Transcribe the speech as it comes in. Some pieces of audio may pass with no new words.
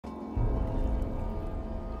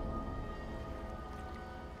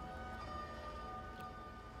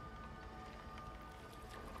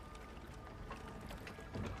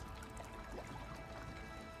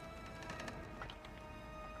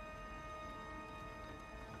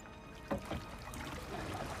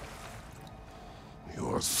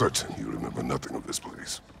are certain you remember nothing of this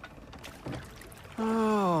place.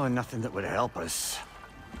 Oh, nothing that would help us.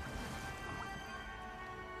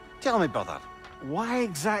 Tell me, brother, why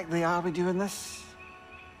exactly are we doing this?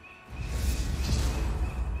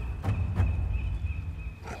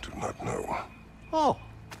 I do not know. Oh,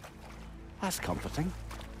 that's comforting.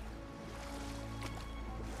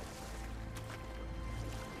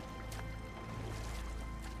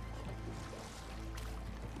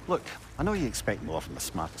 Look, I know you expect more from the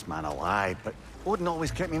smartest man alive, but Odin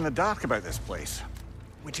always kept me in the dark about this place.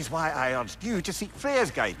 Which is why I urged you to seek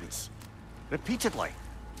Freya's guidance. Repeatedly.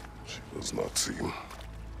 She does not seem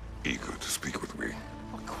eager to speak with me.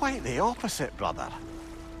 Well, quite the opposite, brother.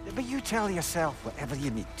 But you tell yourself whatever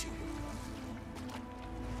you need to.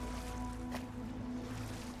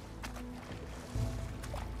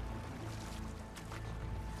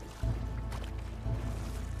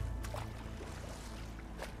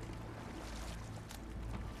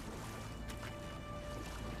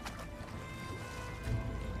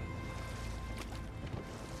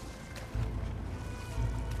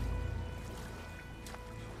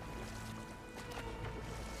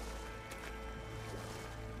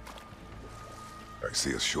 I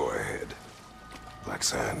see a shore ahead. Black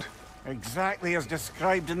sand. Exactly as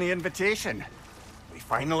described in the invitation. We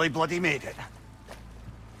finally bloody made it.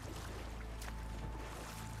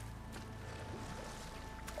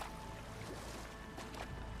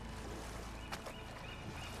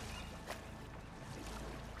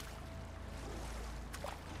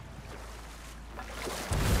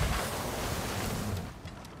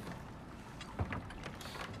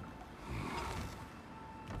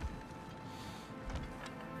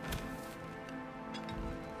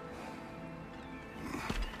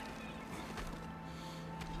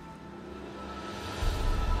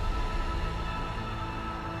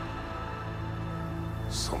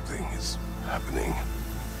 Something is happening.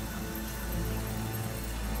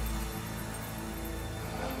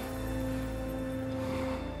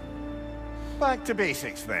 Back to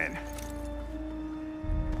basics, then.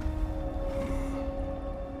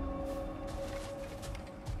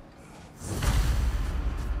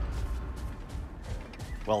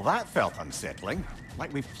 Well, that felt unsettling.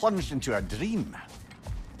 Like we've plunged into a dream.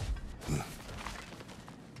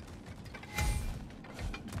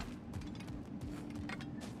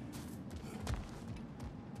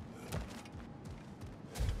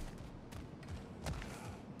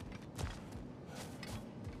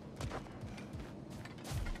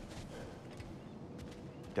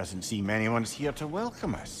 Doesn't seem anyone's here to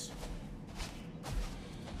welcome us.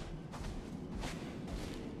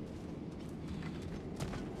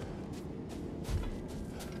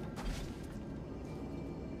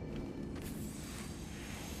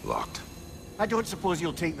 Locked. I don't suppose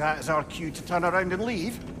you'll take that as our cue to turn around and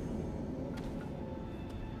leave?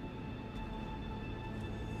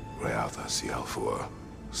 Reatha Sialfor,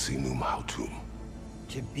 Sinum Hautum.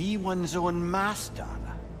 To be one's own master.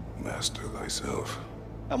 Master thyself.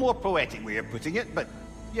 A more poetic way of putting it, but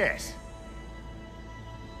yes.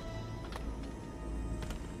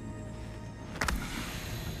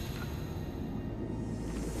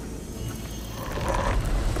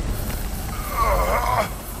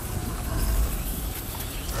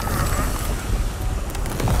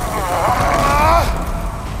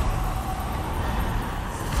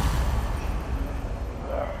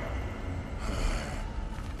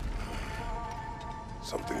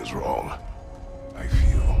 Something is wrong. I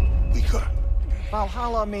feel weaker.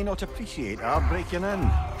 Valhalla may not appreciate our breaking in.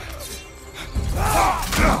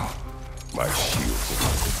 My shield will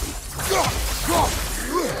not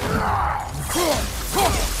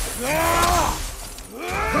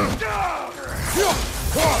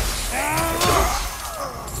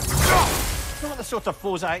Not the sort of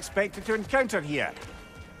foes I expected to encounter here.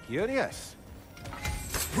 Curious.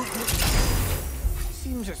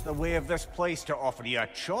 Seems it's the way of this place to offer you a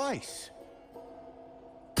choice.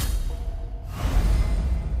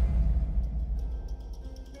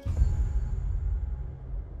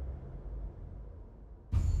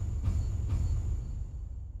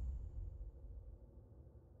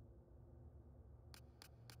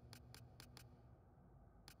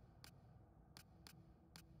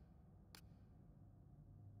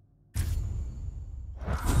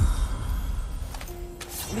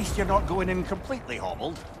 At least you're not going in completely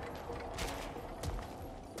hobbled.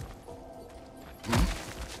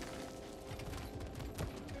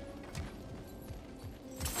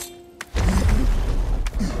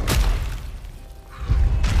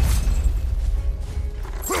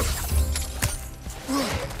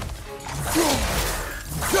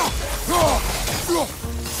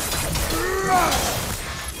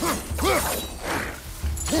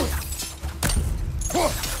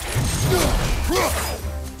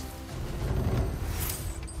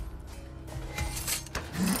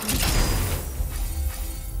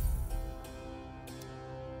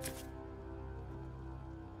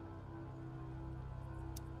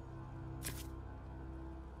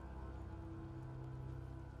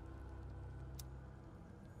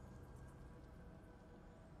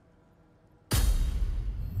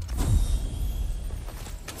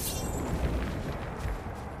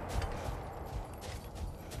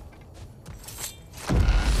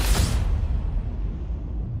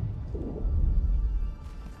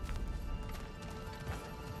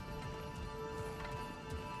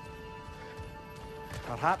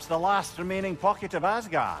 Perhaps the last remaining pocket of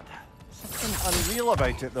Asgard. Something unreal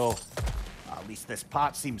about it, though. At least this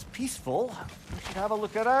part seems peaceful. We should have a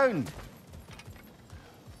look around.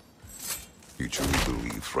 You truly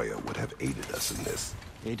believe Freya would have aided us in this?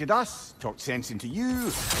 Aided us, talked sense into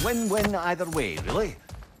you. Win-win either way, really.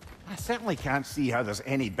 I certainly can't see how there's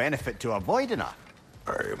any benefit to avoiding her.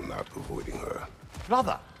 I am not avoiding her.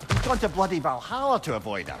 Brother, you've gone to bloody Valhalla to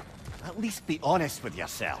avoid her. At least be honest with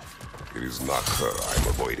yourself. It is not her I'm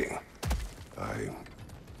avoiding. I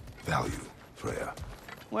value Freya.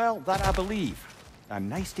 Well, that I believe. And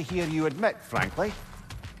nice to hear you admit, frankly.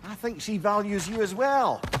 I think she values you as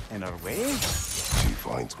well, in her way. She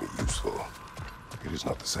finds me useful. It is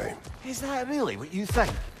not the same. Is that really what you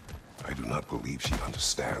think? I do not believe she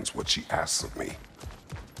understands what she asks of me.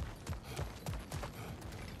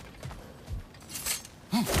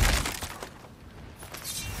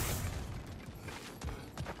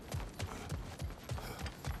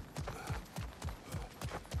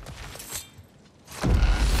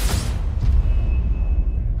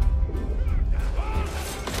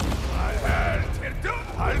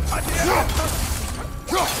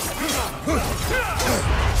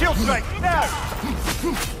 Shield strike, now!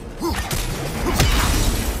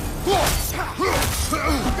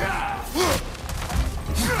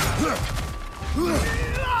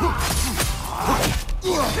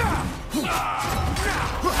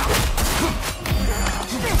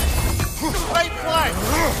 Right flank!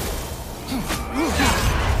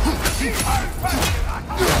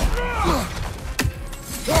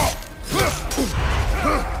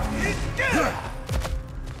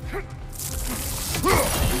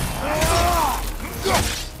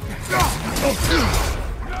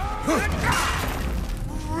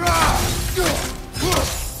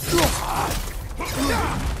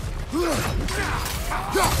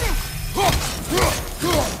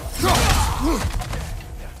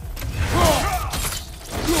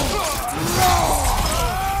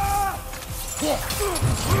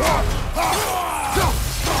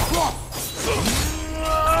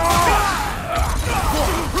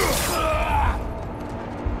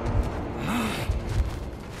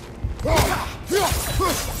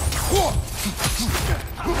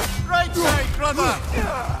 Right side, brother!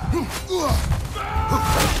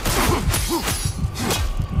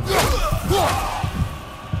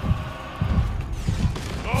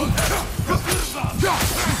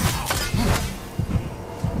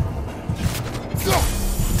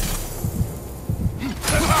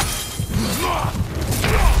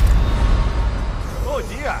 Oh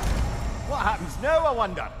dear! What happens now, I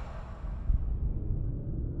wonder?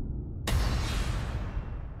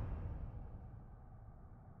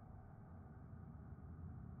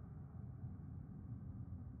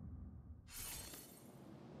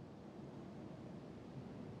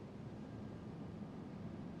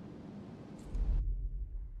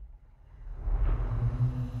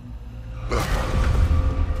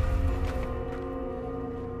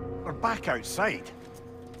 We're back outside.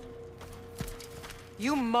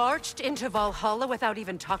 You marched into Valhalla without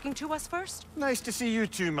even talking to us first? Nice to see you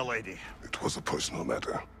too, milady. It was a personal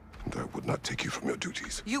matter, and I would not take you from your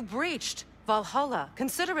duties. You breached Valhalla.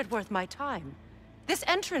 Consider it worth my time. This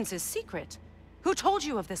entrance is secret. Who told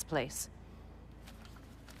you of this place?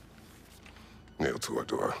 Nailed to our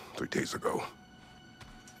door 3 days ago.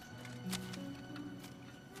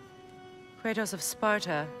 Kratos of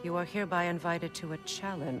Sparta, you are hereby invited to a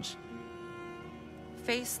challenge.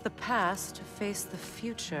 Face the past, face the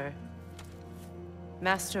future.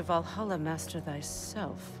 Master Valhalla, master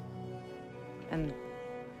thyself. And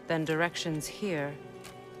then directions here,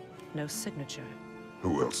 no signature.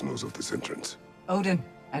 Who else knows of this entrance? Odin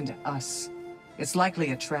and us. It's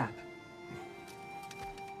likely a trap.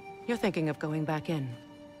 You're thinking of going back in.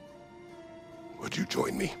 Would you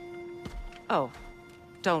join me? Oh,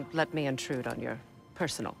 don't let me intrude on your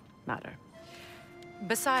personal matter.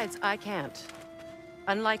 Besides, I can't.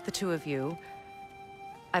 Unlike the two of you,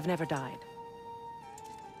 I've never died.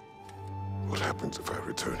 What happens if I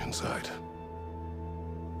return inside?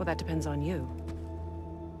 Well, that depends on you.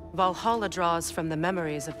 Valhalla draws from the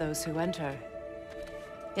memories of those who enter.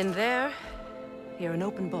 In there, you're an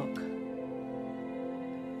open book.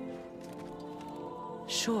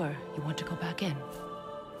 Sure, you want to go back in.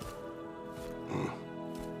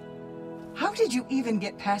 How did you even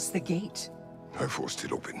get past the gate? I forced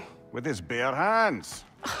it open. With his bare hands.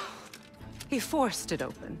 He forced it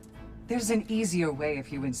open. There's an easier way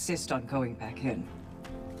if you insist on going back in.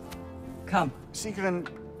 Come. Sigrun,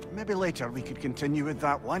 maybe later we could continue with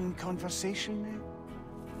that one conversation,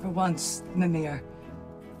 eh? For once, Mimir.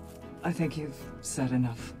 I think you've said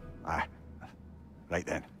enough. Aye. Right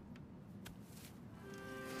then.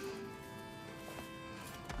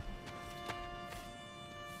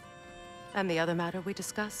 And the other matter we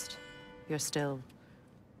discussed? You're still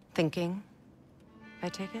thinking, I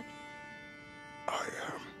take it? I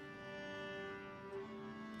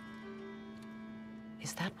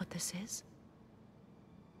Is that what this is?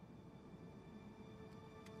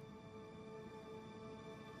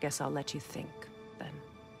 Guess I'll let you think, then.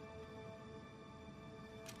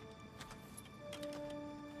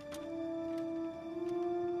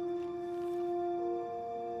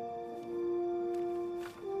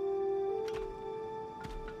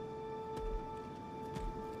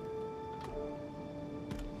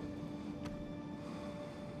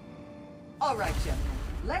 All right, gentlemen.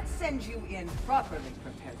 Let's send you in properly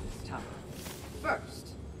prepared this time. First,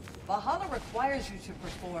 Valhalla requires you to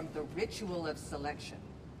perform the Ritual of Selection.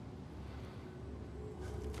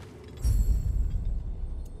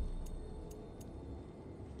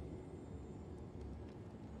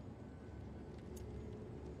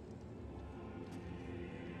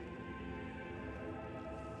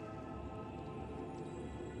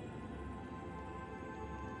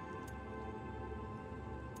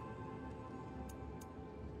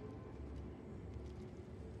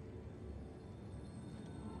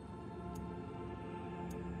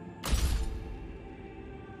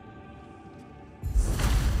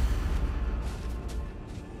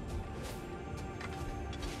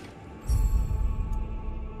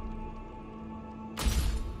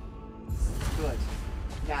 Good.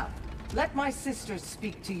 Now, let my sisters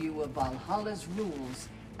speak to you of Valhalla's rules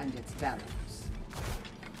and its values.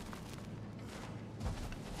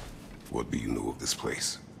 What do you know of this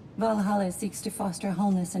place? Valhalla seeks to foster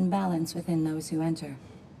wholeness and balance within those who enter.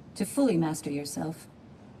 To fully master yourself,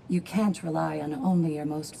 you can't rely on only your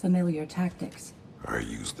most familiar tactics. I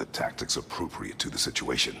use the tactics appropriate to the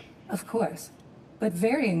situation. Of course, but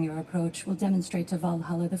varying your approach will demonstrate to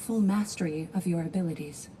Valhalla the full mastery of your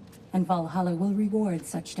abilities, and Valhalla will reward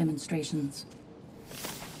such demonstrations.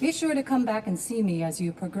 Be sure to come back and see me as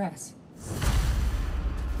you progress.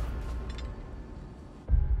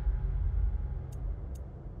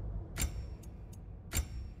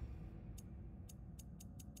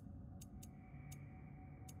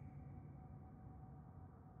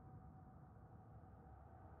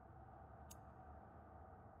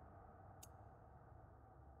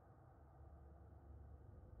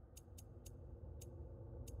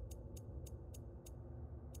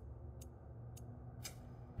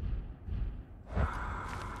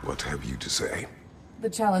 What have you to say? The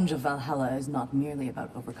challenge of Valhalla is not merely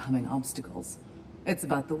about overcoming obstacles. It's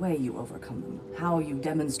about the way you overcome them, how you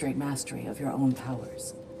demonstrate mastery of your own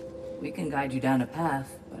powers. We can guide you down a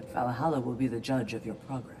path, but Valhalla will be the judge of your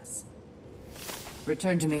progress.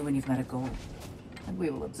 Return to me when you've met a goal, and we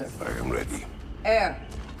will observe. I am ready. Air,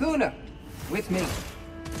 Gunnar, with me.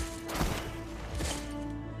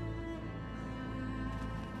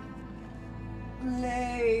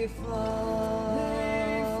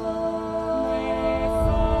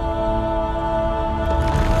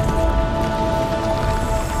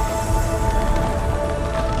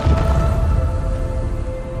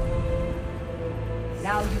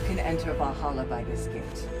 Now you can enter Valhalla by this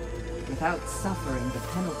gate, without suffering the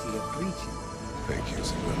penalty of breaching. Thank you,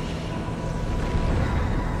 Sigmund.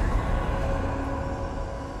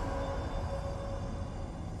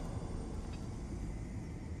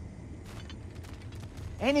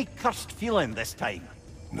 Any cursed feeling this time?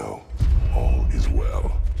 No, all is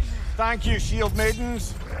well. Thank you, shield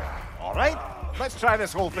maidens. All right, let's try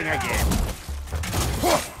this whole thing again.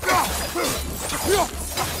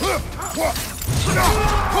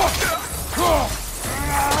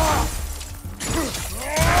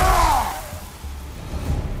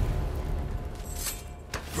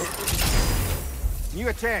 New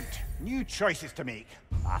attempt, new choices to make.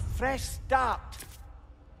 A fresh start.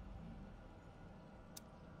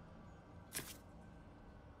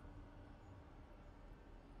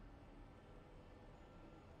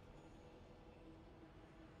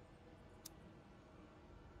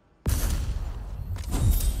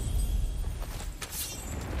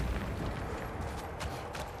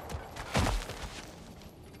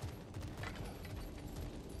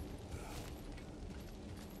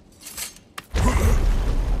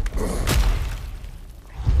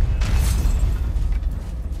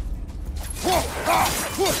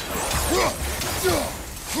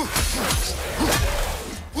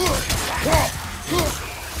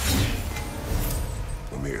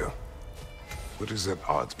 Amir, what is at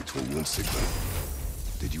odds between you and Sigmund?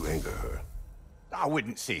 Did you anger her? I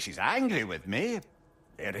wouldn't say she's angry with me.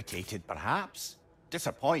 Irritated, perhaps.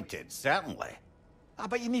 Disappointed, certainly.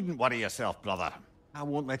 But you needn't worry yourself, brother. I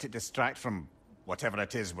won't let it distract from whatever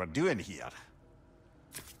it is we're doing here.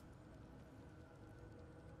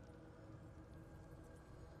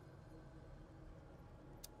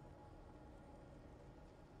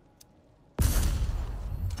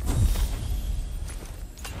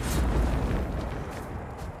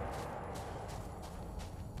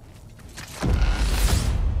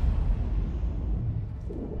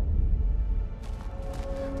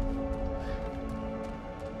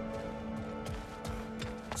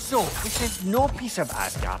 So, this is no piece of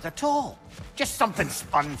Asgard at all. Just something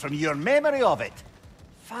spun from your memory of it.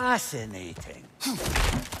 Fascinating.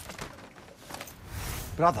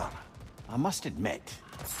 Brother, I must admit,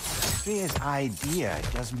 Freya's idea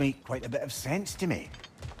does make quite a bit of sense to me.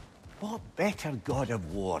 What better god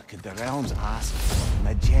of war could the realms ask for than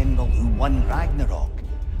a general who won Ragnarok,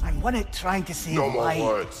 and won it trying to save No more lives?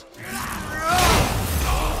 words.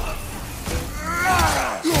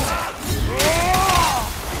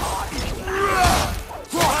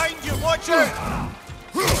 Behind you, watch out!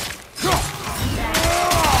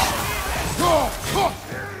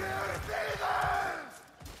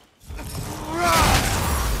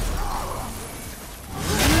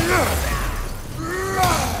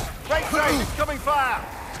 Right side is coming fire!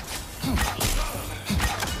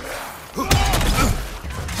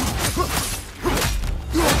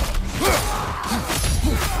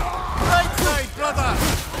 Right side, brother!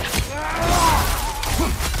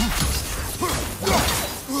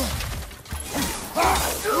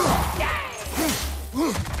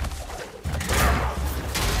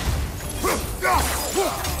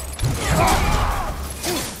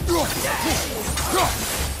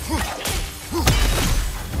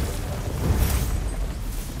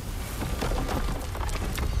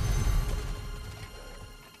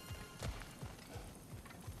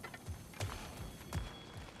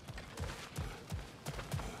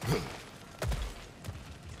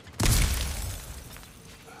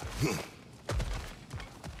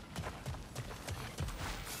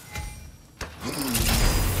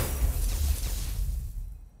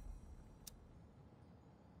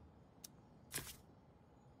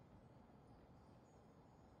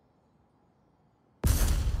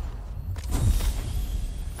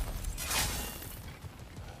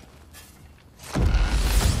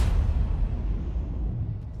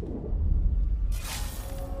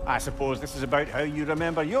 I suppose this is about how you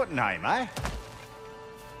remember Jotunheim, eh?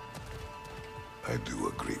 I do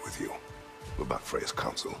agree with you about Freya's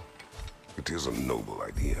council. It is a noble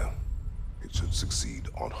idea. It should succeed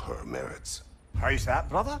on her merits. How's that,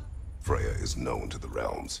 brother? Freya is known to the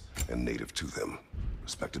realms and native to them,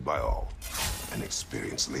 respected by all. An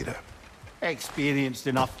experienced leader. Experienced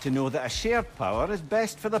enough to know that a shared power is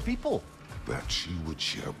best for the people. That she would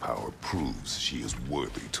share power proves she is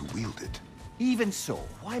worthy to wield it. Even so,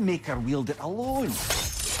 why make her wield it alone?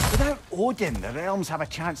 Without Odin, the realms have a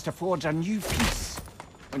chance to forge a new peace.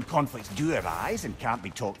 When conflicts do arise and can't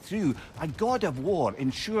be talked through, a god of war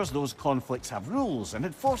ensures those conflicts have rules and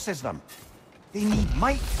enforces them. They need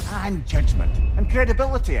might and judgment and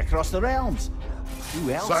credibility across the realms.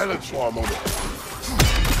 Who else? Silence for a moment.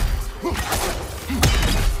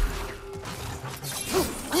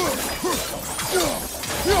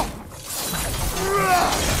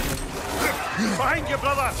 Behind you,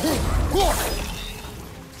 brother!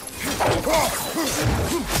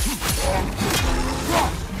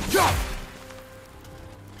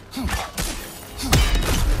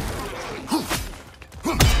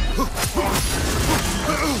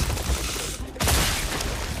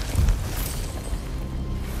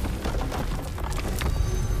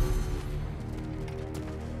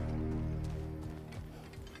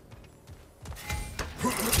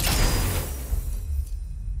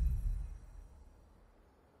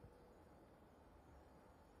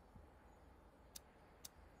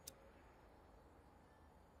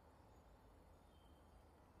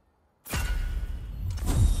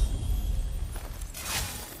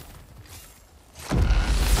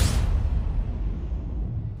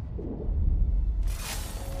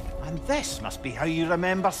 And this must be how you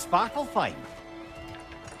remember Svartalfheim.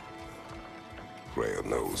 Freya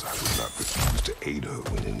knows I would not refuse to aid her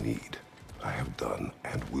when in need. I have done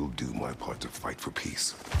and will do my part to fight for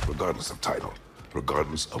peace, regardless of title,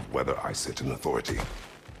 regardless of whether I sit in authority.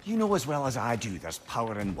 You know as well as I do there's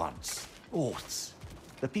power in words. Oaths.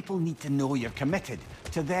 The people need to know you're committed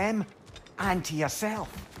to them and to yourself.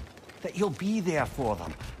 That you'll be there for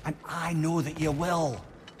them, and I know that you will.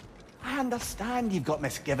 I understand you've got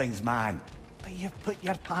misgivings, man, but you've put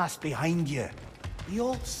your past behind you. We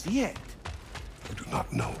all see it. You do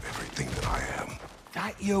not know everything that I am.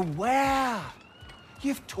 That you were.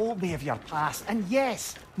 You've told me of your past, and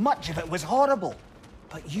yes, much of it was horrible.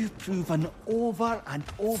 But you've proven over and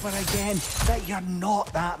over again that you're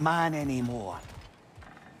not that man anymore.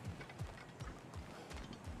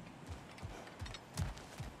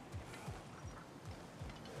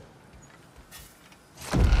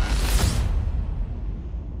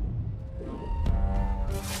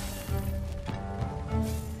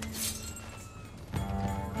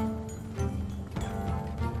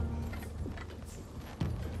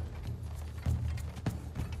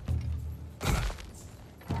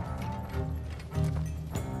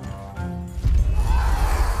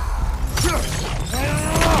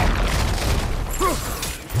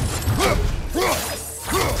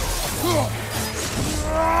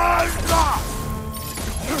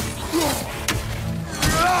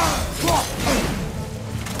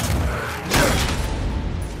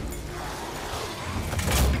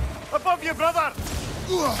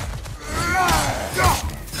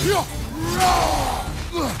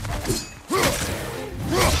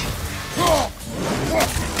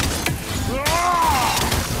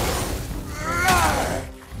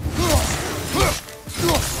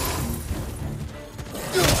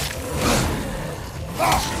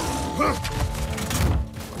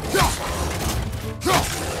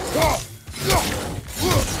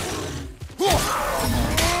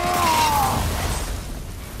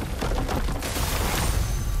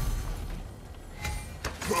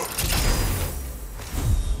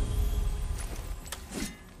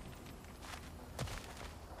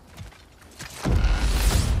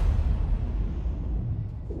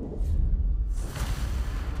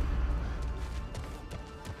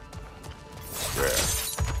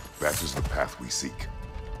 That is the path we seek.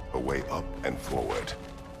 A way up and forward.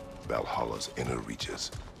 Valhalla's inner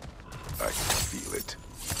reaches. I can feel it.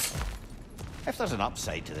 If there's an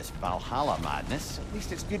upside to this Valhalla madness, at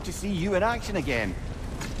least it's good to see you in action again.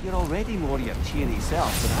 You're already more your cheery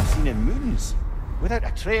self than I've seen in moons. Without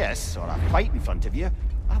Atreus or a fight in front of you,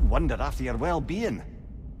 I wonder after your well-being.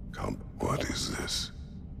 What is this?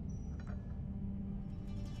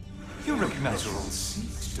 You recognize your old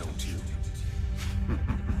seat, don't you?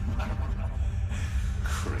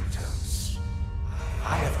 Kratos.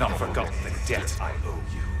 I have not forgotten the debt I owe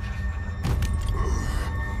you.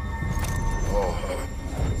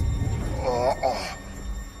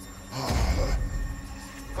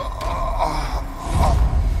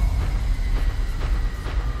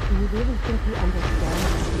 Do you really think you understand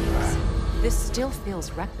this? This still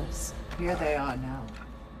feels reckless. Here they are now.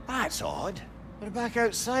 That's odd. We're back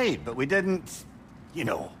outside, but we didn't... you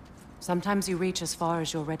know. Sometimes you reach as far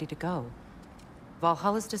as you're ready to go.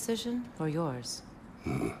 Valhalla's decision, or yours?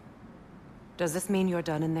 Does this mean you're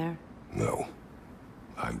done in there? No.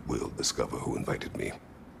 I will discover who invited me.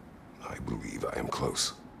 I believe I am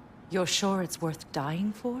close. You're sure it's worth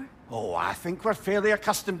dying for? Oh, I think we're fairly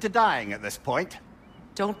accustomed to dying at this point.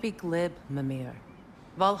 Don't be glib, Mimir.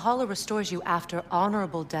 Valhalla restores you after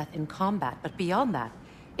honorable death in combat, but beyond that,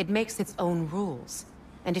 it makes its own rules.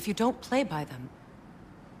 And if you don't play by them...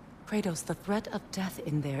 Kratos, the threat of death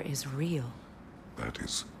in there is real. That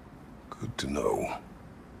is good to know.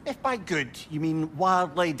 If by good, you mean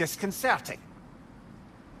wildly disconcerting.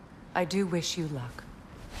 I do wish you luck.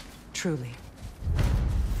 Truly.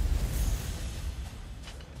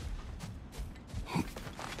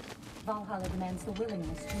 Valhalla demands the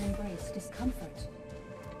willingness to embrace discomfort.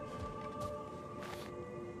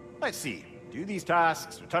 Let's see. Do these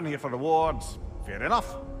tasks, return here for rewards. Fair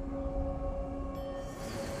enough.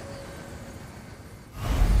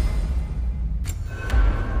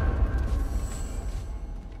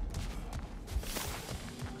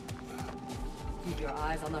 Keep your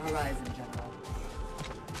eyes on the horizon, General.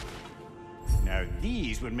 Now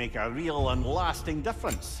these would make a real and lasting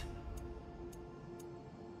difference.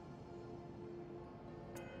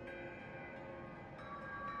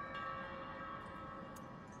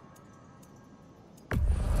 A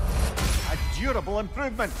durable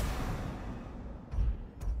improvement.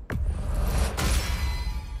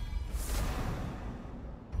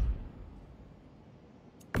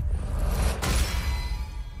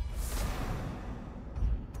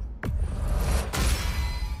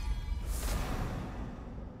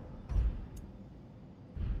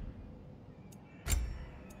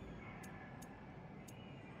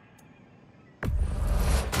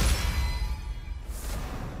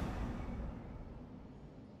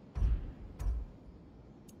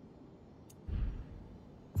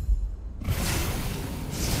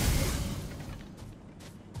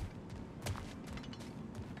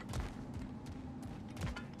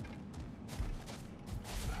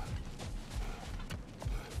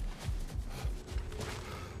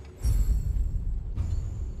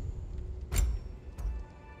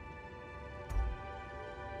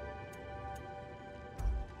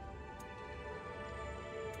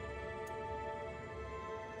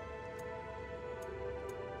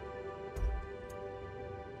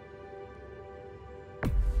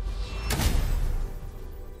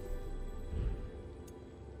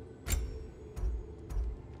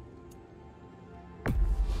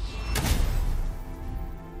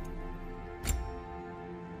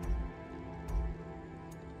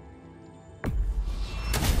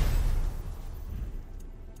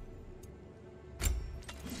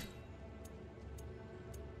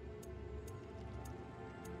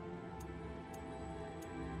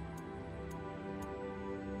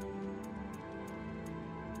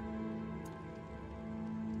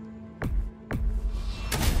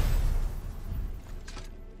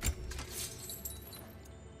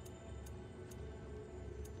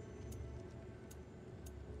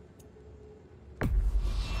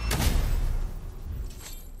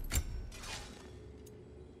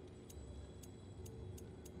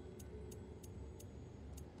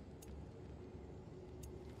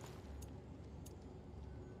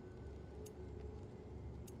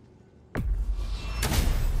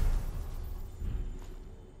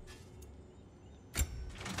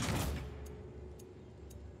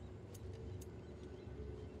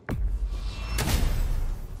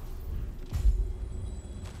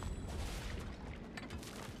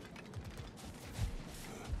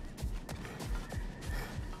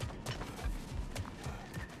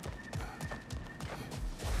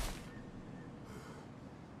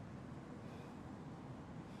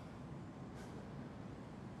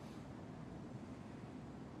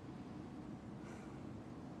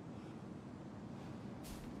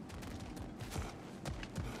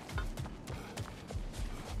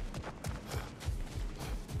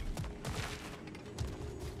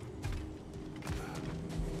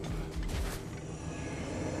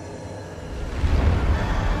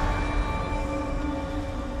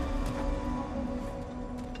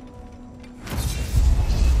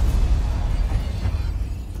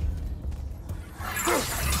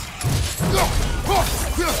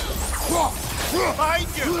 Behind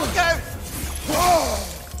you! Look out!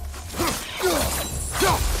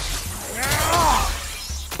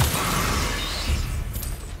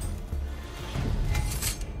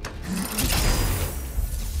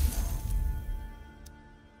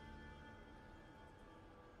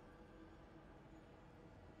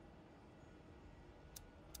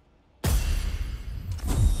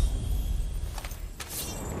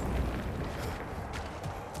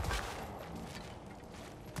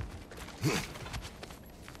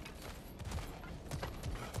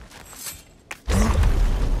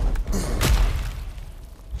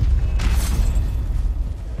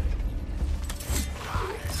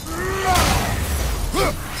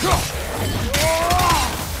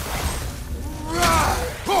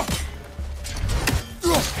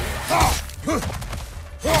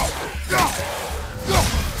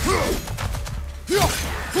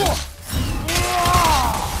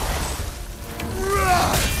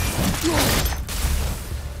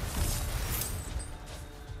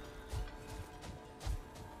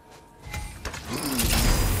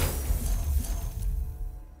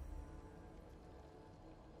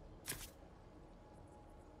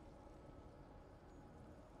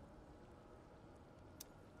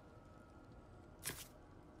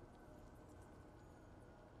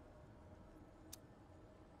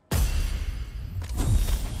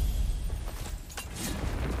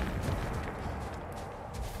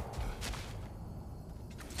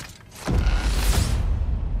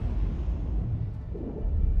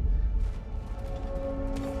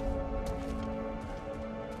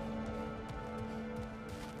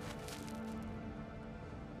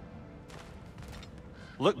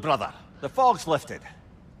 Look, brother, the fog's lifted.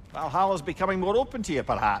 Valhalla's becoming more open to you,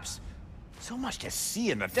 perhaps. So much to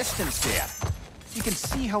see in the distance there. You can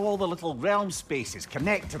see how all the little realm spaces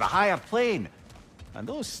connect to the higher plane. And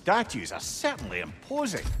those statues are certainly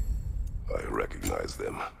imposing. I recognize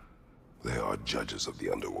them. They are judges of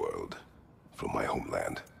the underworld, from my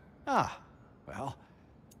homeland. Ah, well,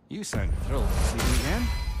 you sound thrilled to see me again.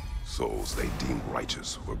 Souls they deemed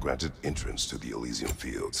righteous were granted entrance to the Elysian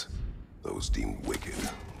fields. Those deemed wicked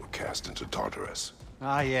were cast into Tartarus.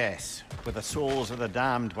 Ah, yes, where the souls of the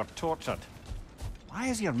damned were tortured. Why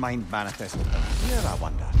is your mind manifested them here, I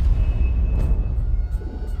wonder?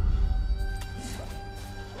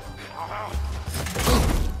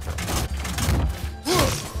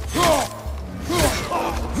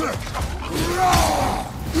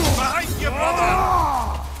 Behind you, brother!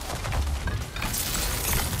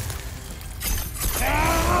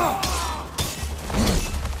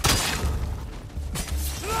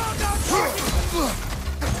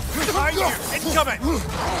 Behind you! Incoming!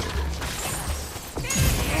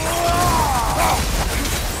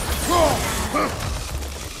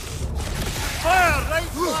 Fire! Right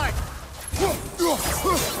flank!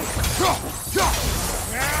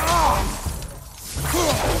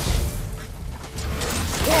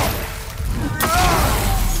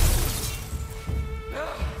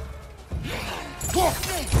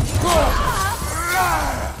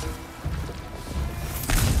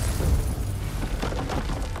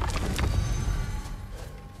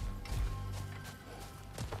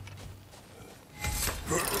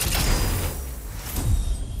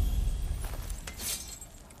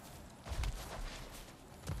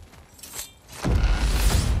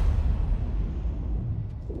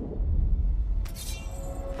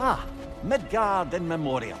 Ah, Midgard in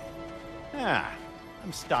memoriam. Ah,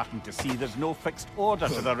 I'm starting to see there's no fixed order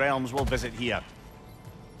to the realms we'll visit here.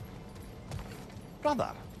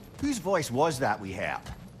 Brother, whose voice was that we heard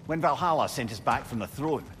when Valhalla sent us back from the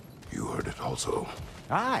throne? You heard it also.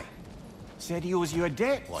 Aye. Said he owes you a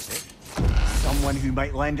debt, was it? Someone who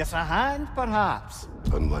might lend us a hand, perhaps?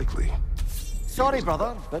 Unlikely. Sorry,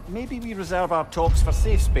 brother, but maybe we reserve our talks for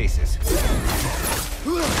safe spaces.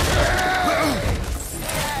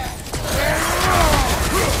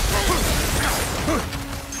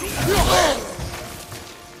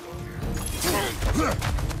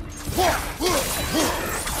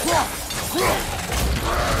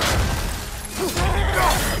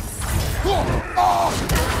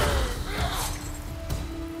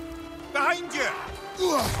 Behind you!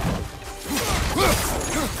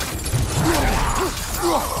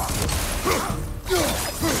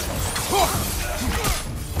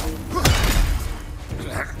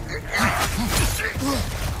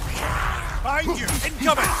 Behind you!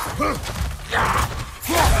 Incoming!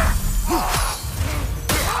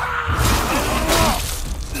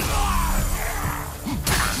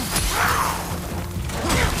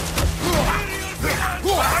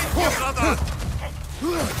 Behind you, brother!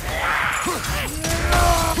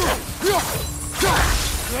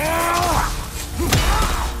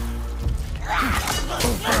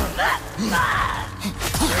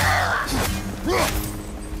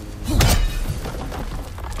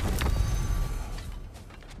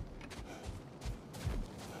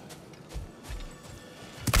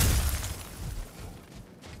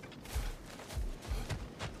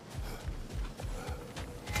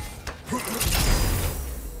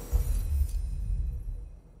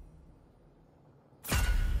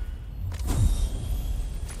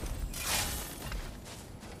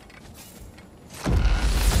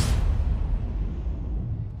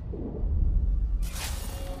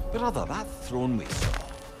 Brother, that throne we saw,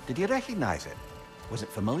 did you recognize it? Was it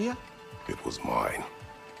familiar? It was mine.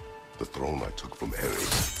 The throne I took from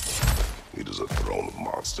Ares. It is a throne of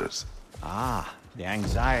monsters. Ah, the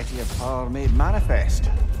anxiety of power made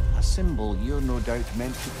manifest. A symbol you're no doubt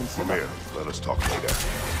meant to consider. Come here, let us talk later.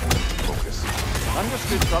 Focus.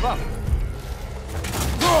 Understood, brother.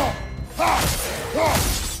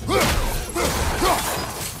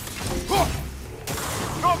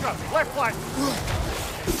 Roger, left flank.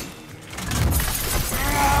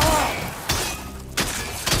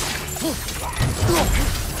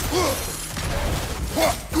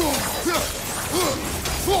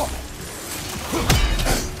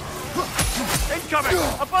 Incoming!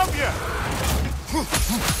 Above you!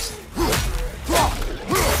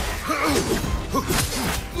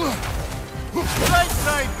 Right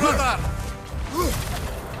side, brother!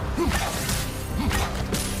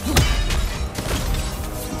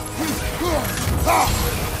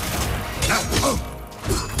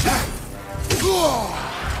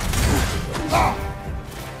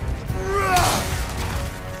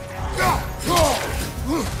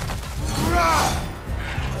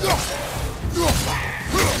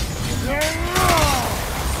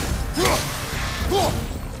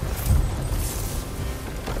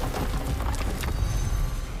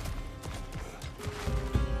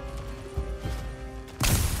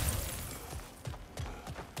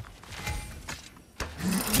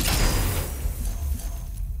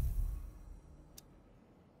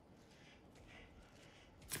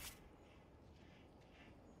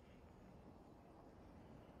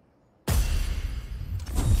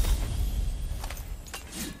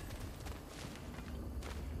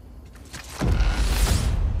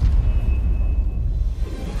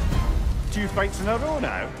 Two fights in a row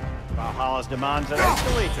now. Valhalla's demands are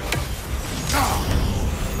escalating.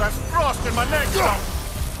 That's frost in my neck, son!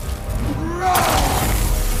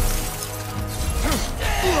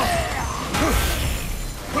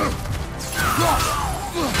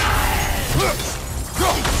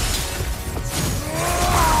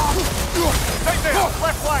 Take this!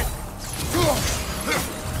 Left flank!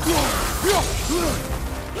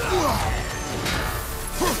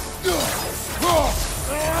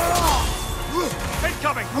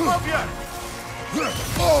 Incoming! Above you!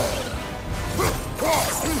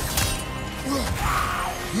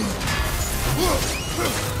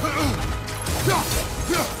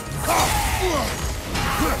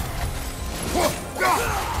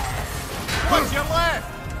 What's your left?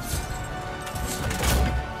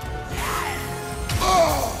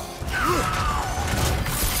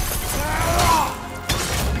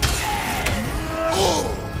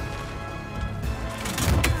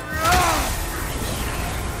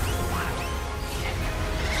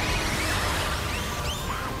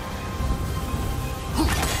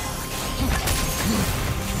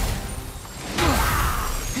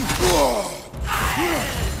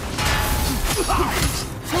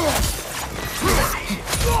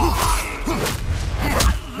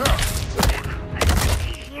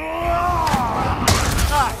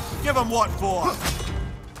 Give him what for?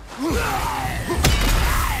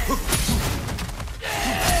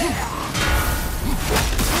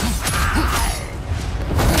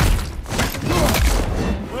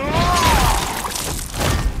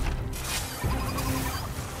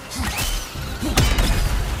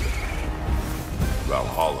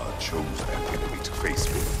 Valhalla chose that enemy to face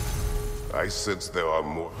me. I sense there are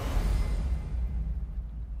more.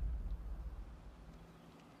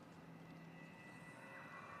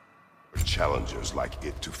 Challengers like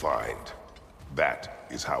it to find. That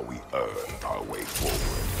is how we earn our way forward.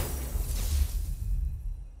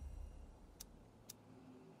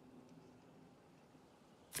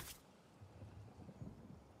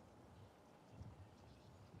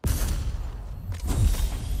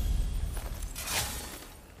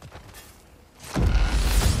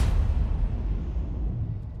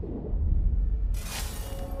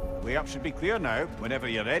 Way up should be clear now, whenever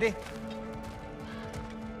you're ready.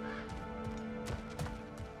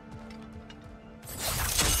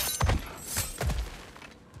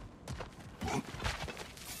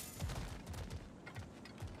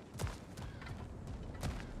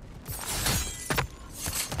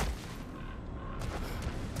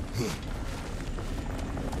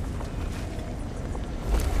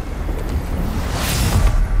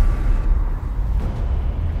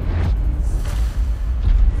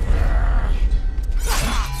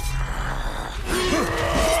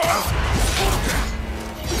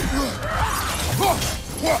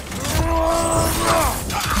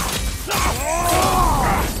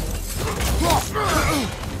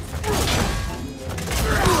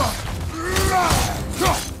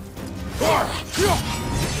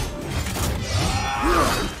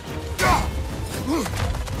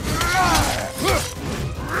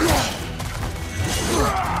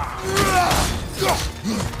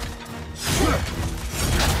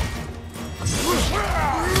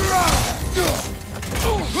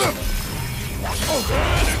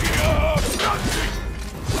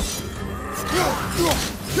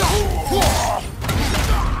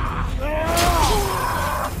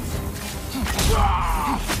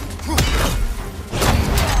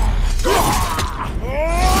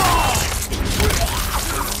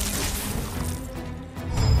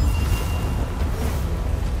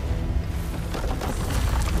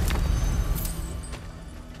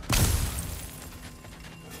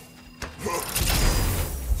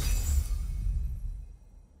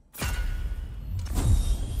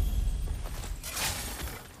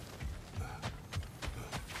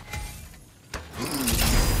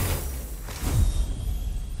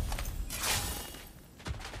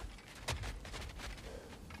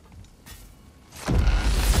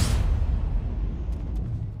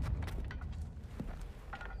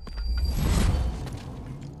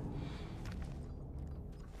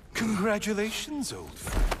 Congratulations, old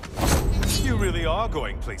friend. You really are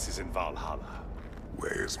going places in Valhalla.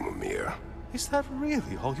 Where's Mimir? Is that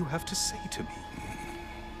really all you have to say to me?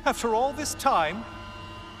 After all this time,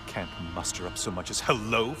 can't muster up so much as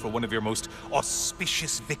hello for one of your most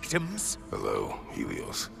auspicious victims? Hello,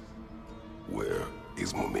 Helios. Where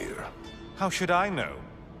is Mimir? How should I know?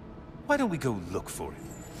 Why don't we go look for him?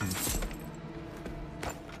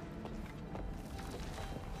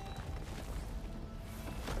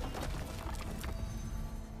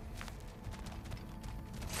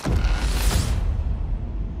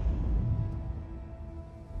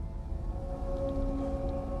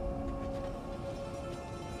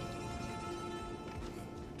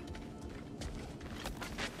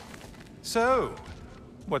 So,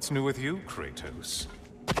 what's new with you, Kratos?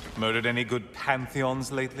 Murdered any good pantheons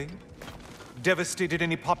lately? Devastated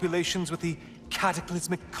any populations with the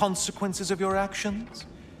cataclysmic consequences of your actions?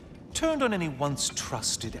 Turned on any once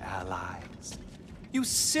trusted allies? You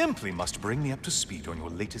simply must bring me up to speed on your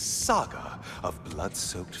latest saga of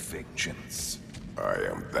blood-soaked vengeance. I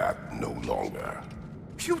am that no longer.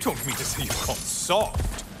 You don't mean to say you've gone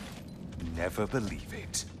soft? Never believe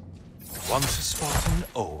it. Once a Spartan,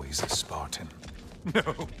 always a Spartan.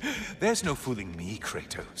 No, there's no fooling me,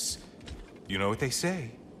 Kratos. You know what they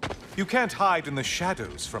say? You can't hide in the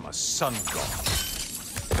shadows from a sun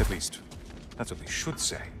god. At least, that's what they should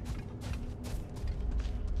say.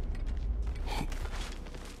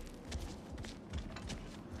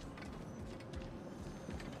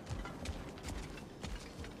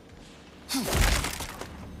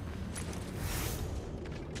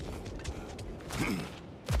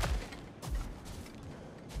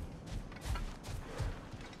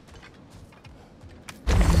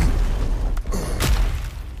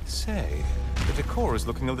 Say, the decor is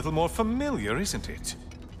looking a little more familiar, isn't it?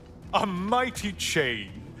 A mighty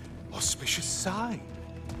chain. Auspicious sign.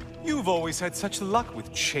 You've always had such luck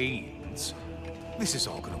with chains. This is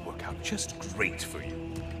all gonna work out just great for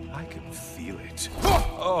you. I can feel it.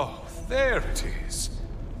 Oh, there it is.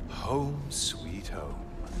 Home sweet home.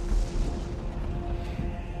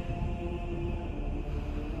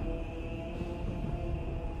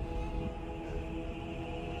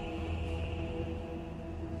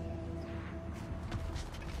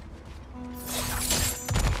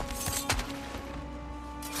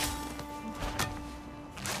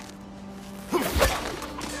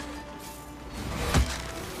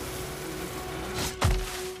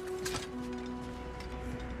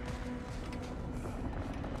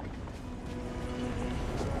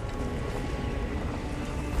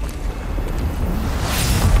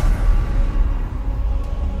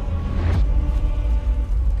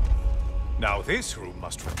 Now this room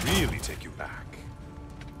must really take you back.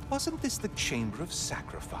 Wasn't this the Chamber of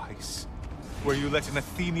Sacrifice? Where you let an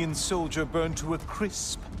Athenian soldier burn to a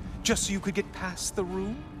crisp, just so you could get past the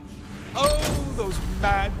room? Oh, those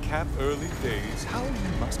madcap early days. How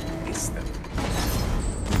you must miss them.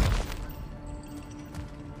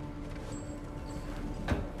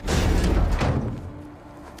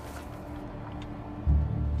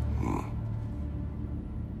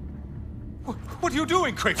 What are you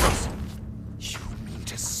doing, Kratos? You mean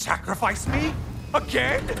to sacrifice me?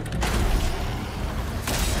 Again?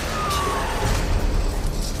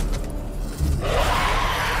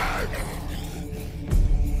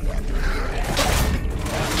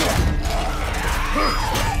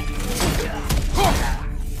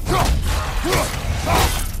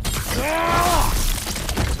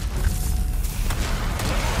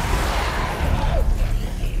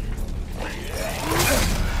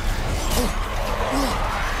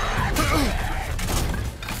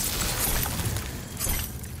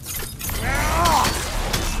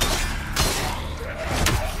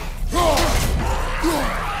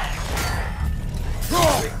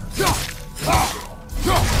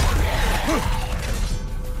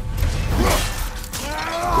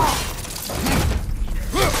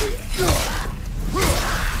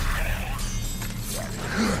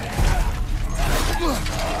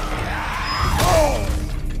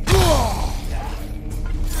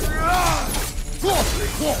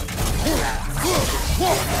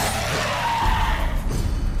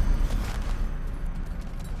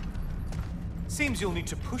 Seems you'll need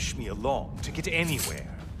to push me along to get anywhere.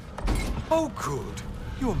 Oh, good.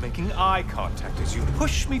 You're making eye contact as you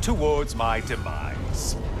push me towards my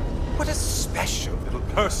demise. What a special little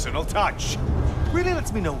personal touch. Really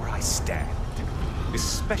lets me know where I stand.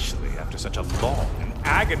 Especially after such a long and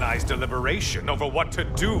agonized deliberation over what to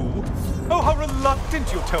do. Oh, how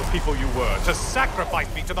reluctant you'll tell people you were to sacrifice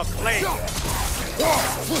me to the flame.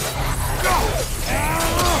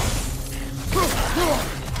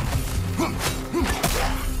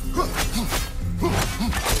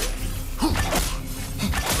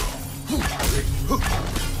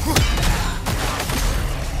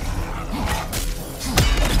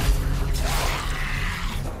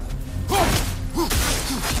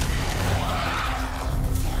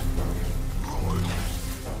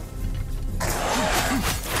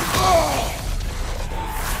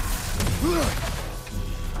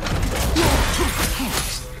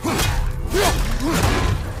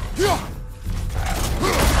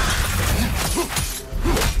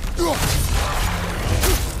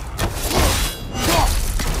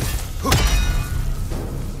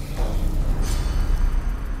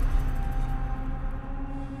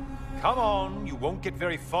 Come on, you won't get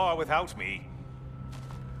very far without me.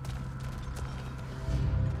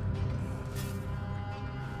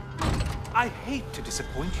 I hate to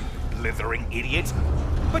disappoint you, you blithering idiot.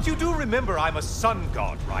 But you do remember I'm a sun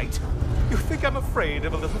god, right? You think I'm afraid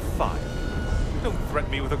of a little fire? Don't threaten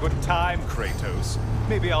me with a good time, Kratos.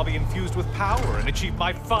 Maybe I'll be infused with power and achieve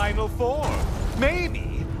my final form.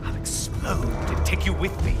 Maybe I'll explode and take you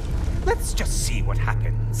with me. Let's just see what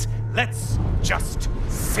happens. Let's just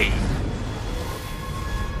see.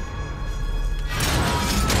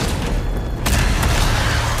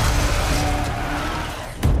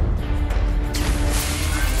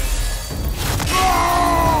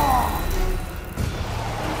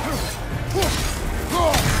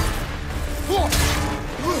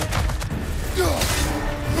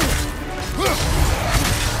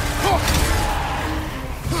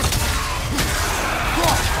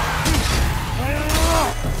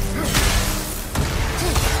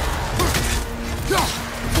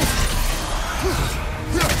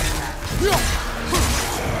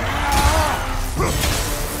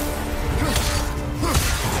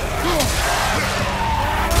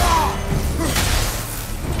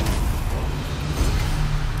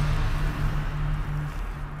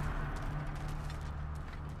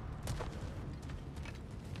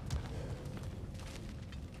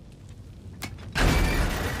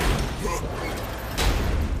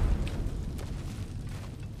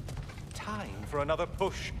 For another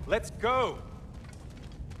push. Let's go!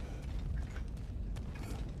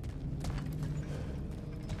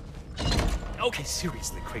 Okay,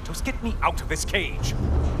 seriously, Kratos, get me out of this cage.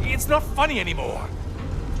 It's not funny anymore.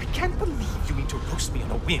 I can't believe you mean to roast me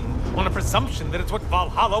on a whim on a presumption that it's what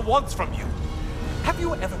Valhalla wants from you. Have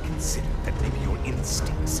you ever considered that maybe your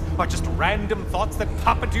instincts are just random thoughts that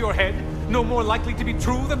pop into your head, no more likely to be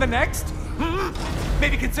true than the next?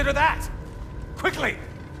 Maybe consider that! Quickly!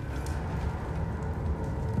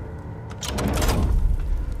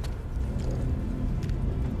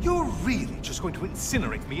 You're really just going to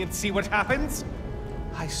incinerate me and see what happens?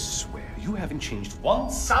 I swear, you haven't changed one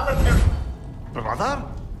solitary... Brother?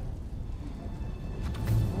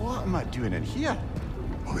 What am I doing in here?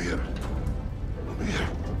 Over here. Over here.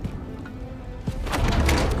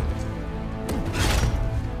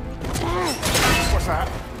 What's that?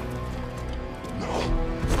 No.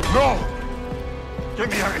 No! Get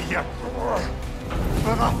me out of here!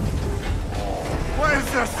 Brother! What is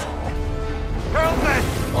this? Help me!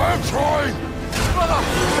 I'm trying! Brother!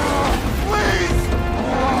 Please!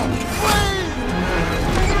 Please!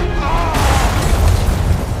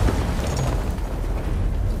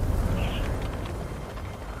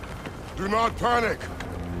 Do not panic.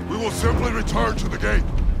 We will simply return to the gate.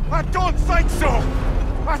 I don't think so!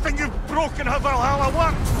 I think you've broken how Valhalla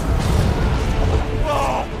works!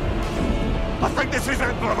 Oh! I think this is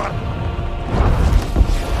it, brother!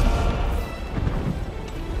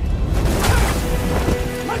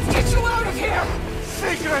 Let's get you out of here!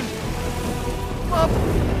 Sigrun! Love,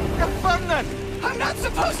 you're burning! I'm not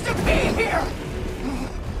supposed to be here!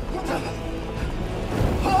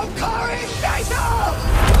 Hokari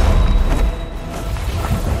Naito!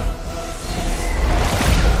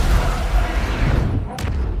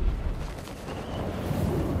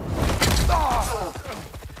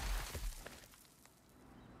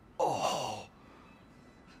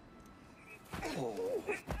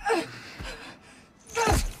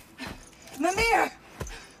 Mimir!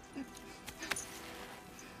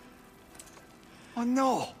 Oh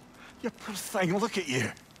no! You poor thing, look at you!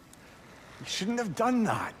 You shouldn't have done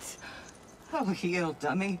that. Oh, heal,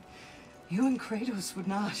 dummy. You and Kratos would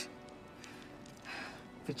not.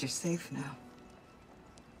 But you're safe now.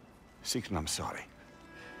 Seeker, I'm sorry.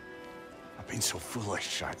 I've been so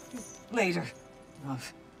foolish. Later,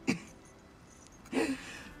 love.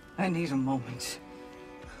 I need a moment.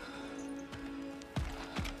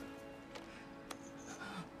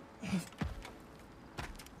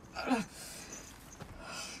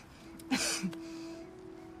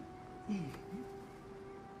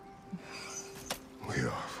 We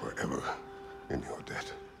are forever in your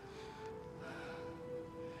debt.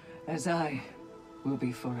 As I will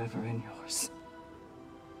be forever in yours.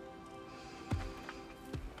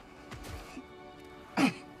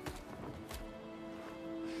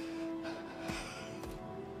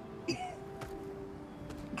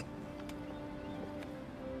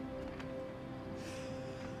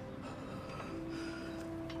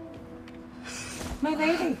 My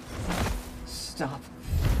lady! Stop.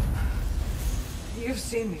 You've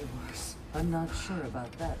seen me worse. I'm not sure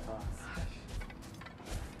about that, boss.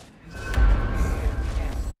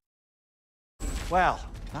 Well,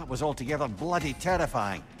 that was altogether bloody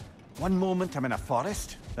terrifying. One moment I'm in a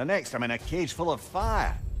forest, the next I'm in a cage full of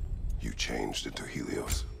fire. You changed into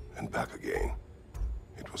Helios, and back again.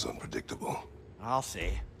 It was unpredictable. I'll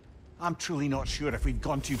say. I'm truly not sure if we've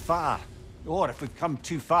gone too far, or if we've come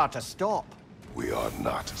too far to stop. We are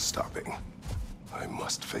not stopping. I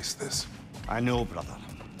must face this. I know, brother.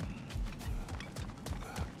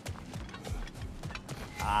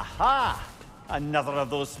 Aha! Another of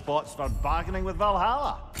those spots for bargaining with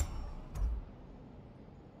Valhalla.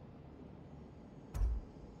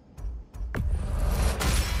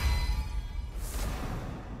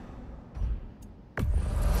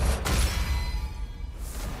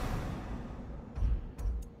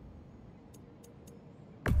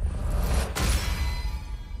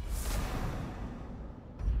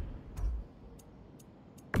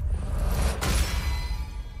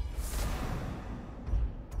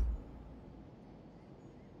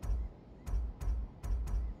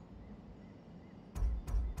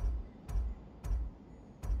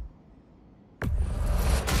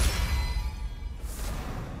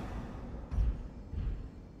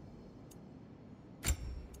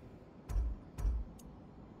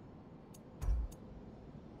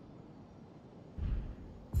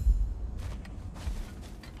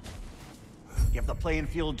 Give the playing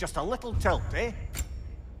field just a little tilt, eh?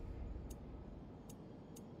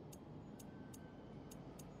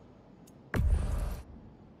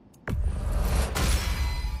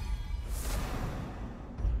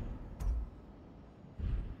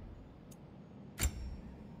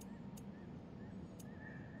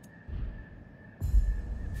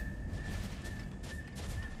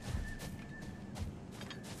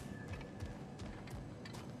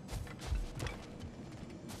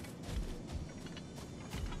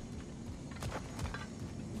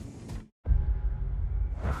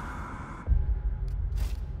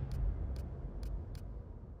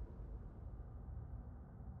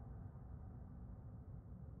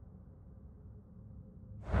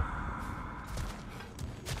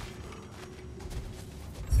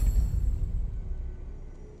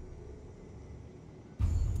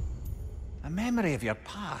 A memory of your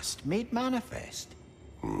past made manifest.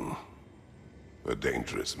 A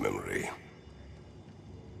dangerous memory.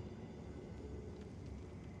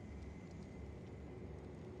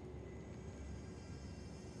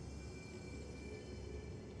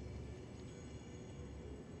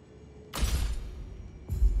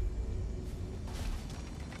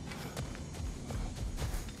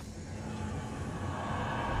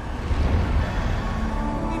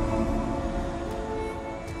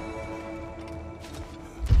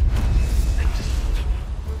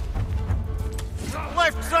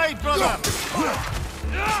 Left side, brother!